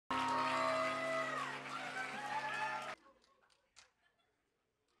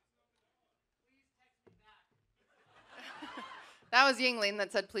That was Yingling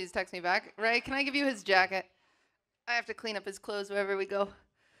that said, please text me back. Ray, can I give you his jacket? I have to clean up his clothes wherever we go.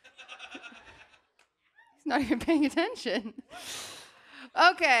 He's not even paying attention.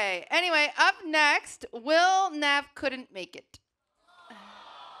 Okay, anyway, up next, WillNeff couldn't make it.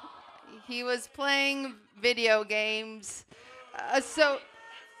 He was playing video games.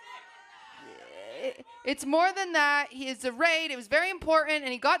 It's more than that. He is a raid. It was very important,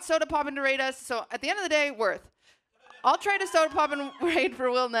 and he got Soda Pop to raid us. So at the end of the day, worth. I'll trade a Soda Pop and raid for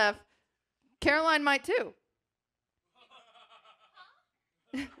WillNeff. Caroline might too.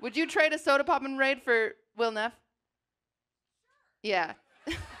 Would you trade a Soda Pop and raid for WillNeff? Yeah.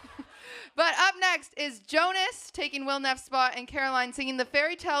 But up next is Jonas taking WillNeff's spot and Caroline singing the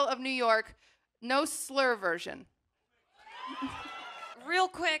Fairy Tale of New York, no slur version. Real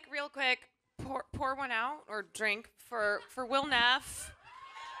quick. Pour one out or drink for WillNeff.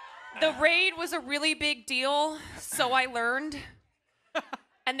 The raid was a really big deal, so I learned.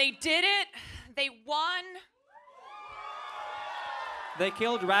 And they did it. They won. They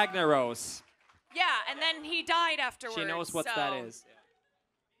killed Ragnaros. Yeah, and then he died afterwards. She knows what that is.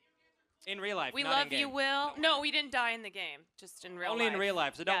 In real life, We not love in game. you, Will. No, we didn't die in the game, just in real life. Only in real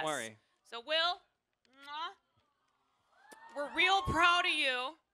life, so don't worry. So, Will, we're real proud of you.